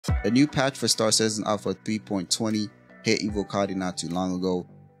The new patch for Star Citizen Alpha 3.20 hit Evocati not too long ago,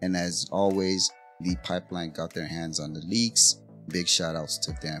 and as always, the pipeline got their hands on the leaks. Big shout outs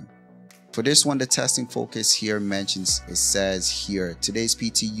to them. For this one, the testing focus here mentions, it says here, today's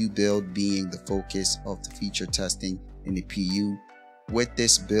PTU build being the focus of the feature testing in the PU. With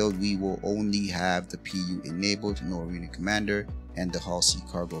this build, we will only have the PU enabled, no Arena Commander, and the Hull C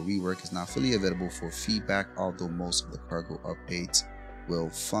cargo rework is now fully available for feedback, although most of the cargo updates will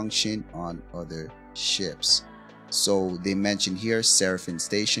function on other ships. So they mention here Seraphim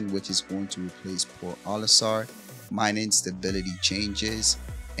Station, which is going to replace Port Olisar, mining stability changes,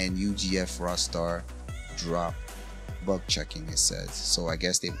 and UGF Rostar drop bug checking, it says. So I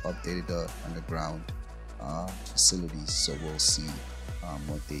guess they've updated the underground facilities, so we'll see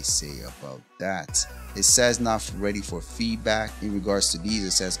what they say about that. It says not ready for feedback. In regards to these,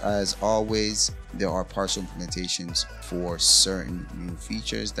 it says, as always, there are partial implementations for certain new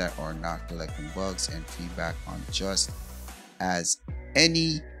features that are not collecting bugs, and feedback on just as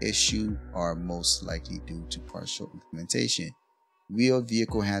any issue are most likely due to partial implementation. Real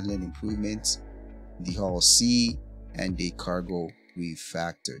vehicle handling improvements, the Hull C, and the cargo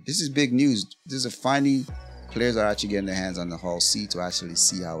refactor. This is big news. This is finally players are actually getting their hands on the Hull C to actually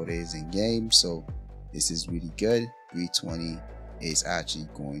see how it is in game. So this is really good. 320 is actually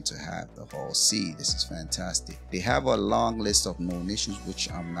going to have the Hull C. This is fantastic. They have a long list of known issues,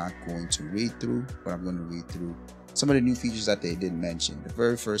 which I'm not going to read through, but I'm going to read through some of the new features that they did mention. The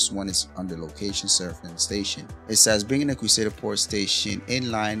very first one is under location, Seraphim Station. It says bringing the Crusader Port Station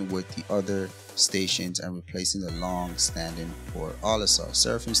in line with the other stations and replacing the long-standing Port Olisar.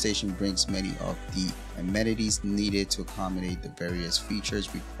 Seraphim Station brings many of the amenities needed to accommodate the various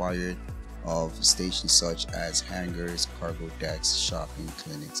features required of stations such as hangars, cargo decks, shopping,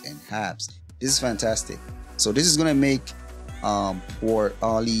 clinics, and hubs. This is fantastic. So this is going to make Port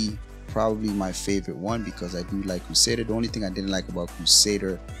Oli probably my favorite one, because I do like Crusader. The only thing I didn't like about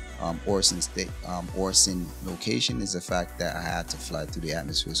Crusader Orson location is the fact that I had to fly through the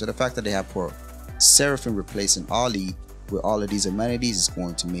atmosphere. So the fact that they have Port Seraphim replacing Oli with all of these amenities is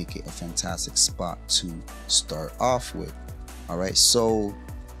going to make it a fantastic spot to start off with. All right, so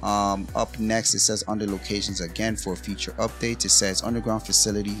up next, it says under locations again for future updates. It says underground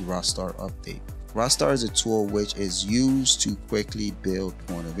facilities Rostar update. Rostar is a tool which is used to quickly build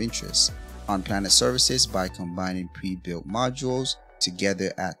point of interest on planet services by combining pre-built modules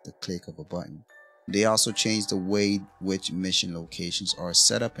together at the click of a button. They also changed the way which mission locations are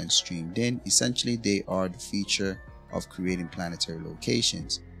set up and streamed in. Essentially, they are the feature of creating planetary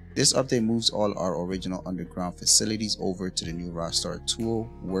locations. This update moves all our original underground facilities over to the new Rostar tool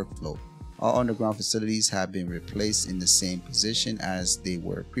workflow. All underground facilities have been replaced in the same position as they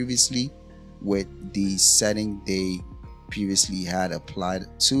were previously, with the setting they previously had applied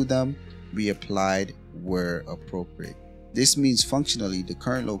to them reapplied where appropriate. This means functionally the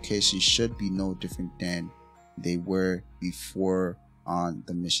current locations should be no different than they were before on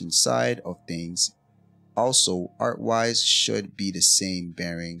the mission side of things. Also, art-wise should be the same,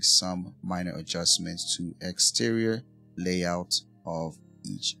 bearing some minor adjustments to exterior layout of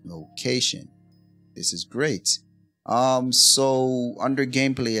each location. This is great. So under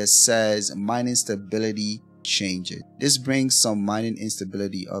gameplay, it says mining stability changes. This brings some mining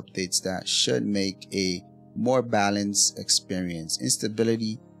instability updates that should make a more balanced experience.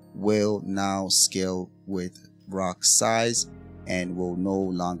 Instability will now scale with rock size and will no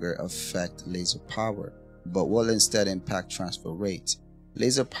longer affect laser power, but will instead impact transfer rate.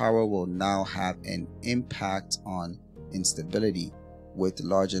 Laser power will now have an impact on instability, with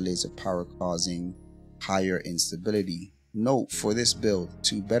larger laser power causing higher instability. Note for this build,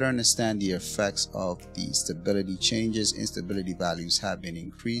 to better understand the effects of the stability changes, instability values have been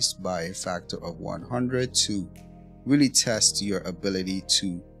increased by a factor of 100 to really test your ability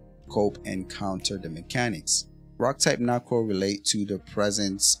to cope and counter the mechanics. Rock type now correlate to the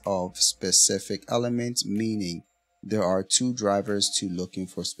presence of specific elements, meaning there are two drivers to looking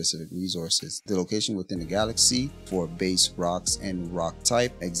for specific resources: the location within the galaxy for base rocks and rock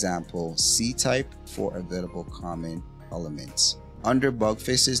type, example C type for available common elements. Under bug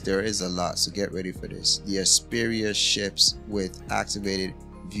fixes, there is a lot, so get ready for this. The Asperia ships with activated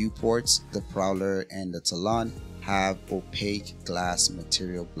viewports, the Prowler and the Talon, have opaque glass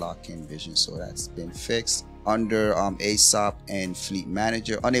material blocking vision, so that's been fixed. Under ASOP and Fleet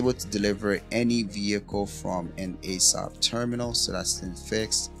Manager, unable to deliver any vehicle from an ASOP terminal, so that's been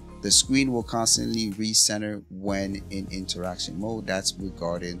fixed. The screen will constantly recenter when in interaction mode. That's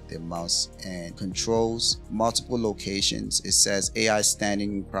regarding the mouse and controls. Multiple locations. It says AI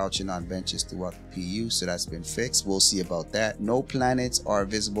standing and crouching on benches throughout the PU, so that's been fixed. We'll see about that. No planets are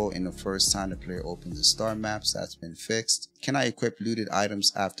visible in the first time the player opens the star maps. That's been fixed. Cannot equip looted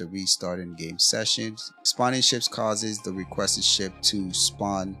items after restarting game sessions. Spawning ships causes the requested ship to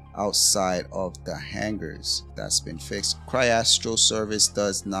spawn outside of the hangars. That's been fixed. Cryastro service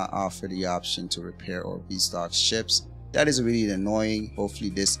does not offer the option to repair or restock ships. That is really annoying.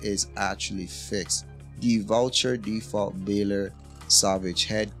 Hopefully this is actually fixed. The vulture default baler salvage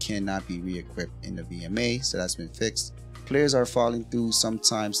head cannot be re-equipped in the VMA, so that's been fixed. Players are falling through,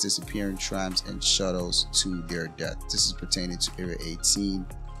 sometimes disappearing trams and shuttles to their death. This is pertaining to Era 18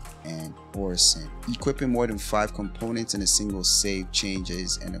 and Orison. Equipping more than 5 components in a single save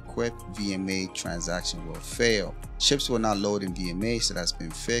changes and equipped VMA transaction will fail. Ships will not load in VMA, so that's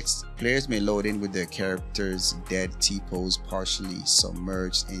been fixed. Players may load in with their character's dead T-pose partially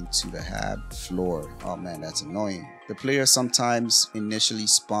submerged into the hab floor. Oh man, that's annoying. The players sometimes initially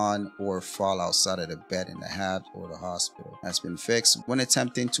spawn or fall outside of the bed in the hab or the hospital. That's been fixed. When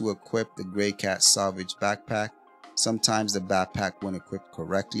attempting to equip the Grey Cat salvage backpack, sometimes the backpack when equipped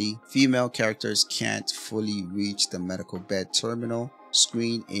correctly. Female characters can't fully reach the medical bed terminal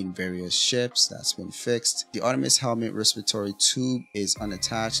screen in various ships. That's been fixed. The Artemis helmet respiratory tube is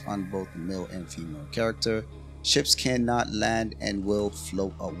unattached on both the male and female character. Ships cannot land and will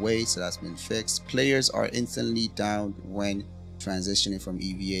float away, so that's been fixed. Players are instantly downed when transitioning from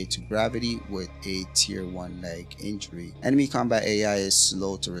EVA to gravity with a tier 1 leg injury. Enemy combat AI is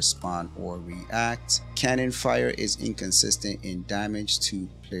slow to respond or react. Cannon fire is inconsistent in damage to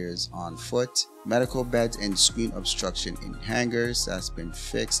players on foot. Medical beds and screen obstruction in hangars, that's been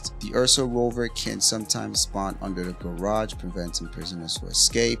fixed. The Ursa rover can sometimes spawn under the garage, preventing prisoners to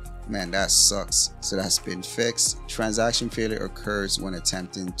escape. Man, that sucks. So that's been fixed. Transaction failure occurs when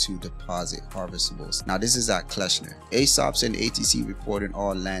attempting to deposit harvestables. Now this is at Kleshner. ASOPs and ATC reporting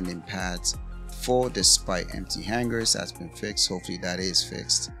all landing pads full despite empty hangars. That's been fixed. Hopefully that is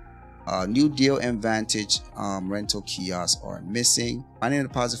fixed. New deal and Vantage rental kiosks are missing. Mining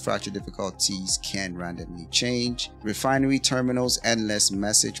deposit fracture difficulties can randomly change. Refinery terminals endless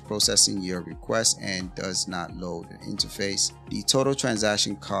message processing your request and does not load an interface. The total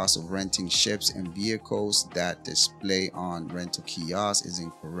transaction cost of renting ships and vehicles that display on rental kiosks is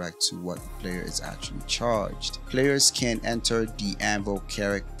incorrect to what the player is actually charged. Players can enter the Anvil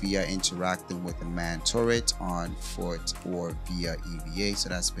Carrack via interacting with a manned turret on foot or via EVA, so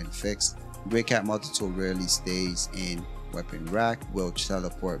that's been fixed. Grey Cat multi-tool rarely stays in weapon rack, will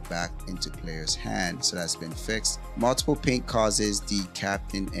teleport back into player's hand, so that's been fixed. Multiple paint causes the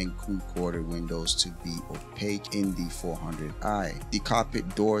captain and crew quarter windows to be opaque in the 400i. The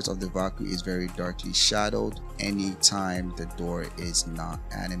cockpit doors of the Valkyrie is very darkly shadowed anytime the door is not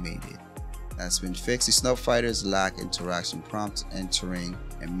animated. That's been fixed. The snub fighters lack interaction prompts entering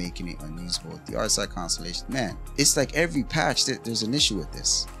and making it unusable. The RSI constellation, man, it's like every patch there's an issue with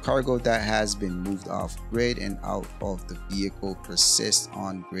this. Cargo that has been moved off grid and out of the vehicle persists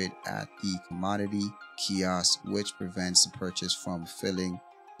on grid at the commodity kiosk, which prevents the purchase from filling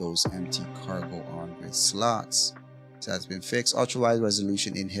those empty cargo on grid slots. So that's been fixed. Ultra wide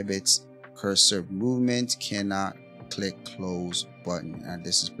resolution inhibits cursor movement, cannot click close button, and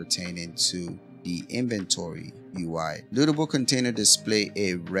this is pertaining to the inventory UI. Lootable container display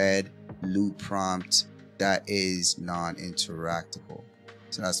a red loot prompt that is non-interactable.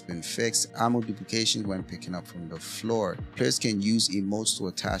 So that's been fixed. Ammo duplication when picking up from the floor. Players can use emotes to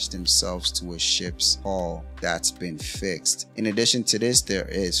attach themselves to a ship's hull. That's been fixed. In addition to this, there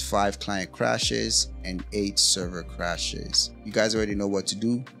is 5 client crashes and 8 server crashes. You guys already know what to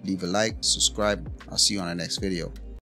do. Leave a like, subscribe. I'll see you on the next video.